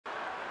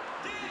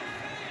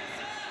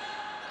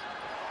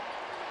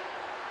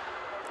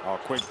Oh,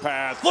 quick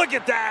pass. Look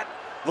at that.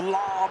 The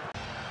lob.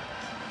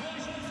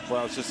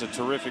 Well, it's just a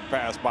terrific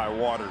pass by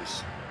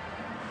Waters.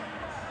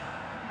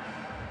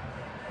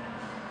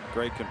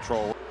 Great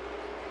control.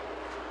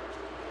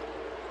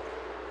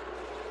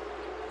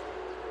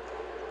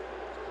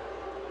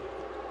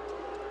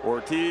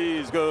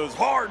 Ortiz goes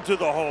hard to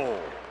the hole.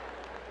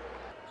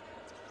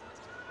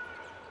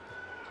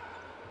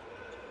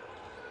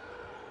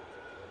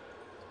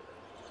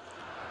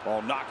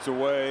 Ball knocked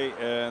away,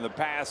 and the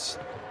pass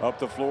up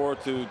the floor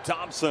to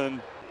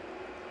Thompson.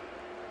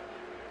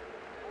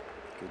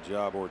 Good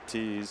job,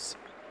 Ortiz.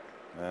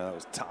 That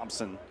was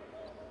Thompson.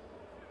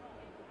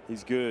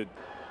 He's good.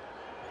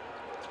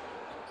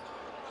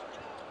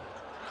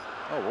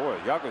 Oh boy,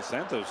 Yago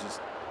Santos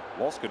just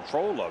lost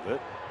control of it.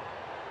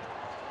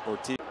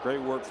 Ortiz,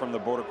 great work from the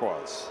Boricua.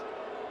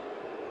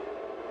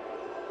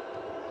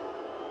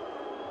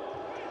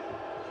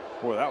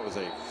 Boy, that was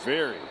a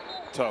very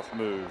tough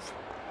move.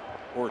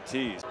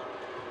 Ortiz.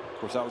 Of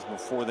course, that was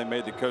before they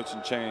made the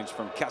coaching change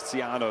from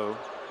Cassiano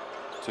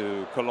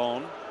to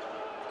Colon.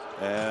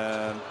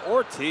 And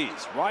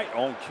Ortiz right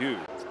on cue.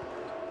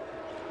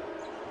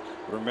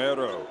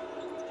 Romero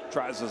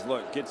tries his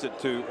luck, gets it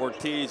to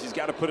Ortiz. He's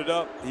got to put it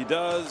up. He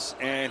does,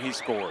 and he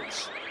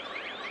scores.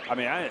 I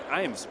mean,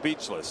 I am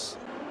speechless.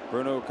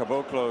 Bruno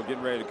Caboclo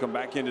getting ready to come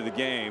back into the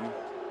game.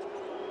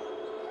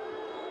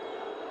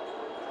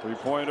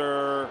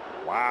 Three-pointer.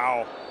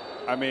 Wow.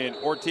 I mean,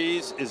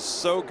 Ortiz is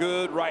so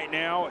good right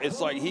now. It's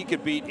like he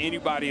could beat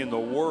anybody in the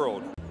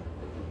world.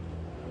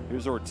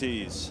 Here's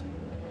Ortiz.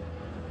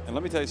 And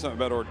let me tell you something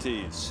about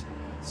Ortiz.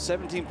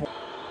 17 points.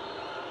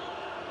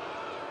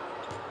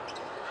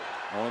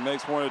 Only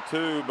makes 1 or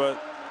 2,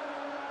 but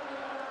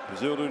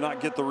Brazil do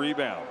not get the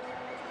rebound.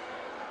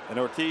 And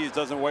Ortiz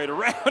doesn't wait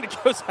around. He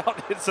goes out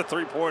and hits a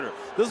three-pointer.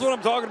 This is what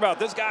I'm talking about.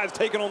 This guy's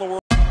taking on the world.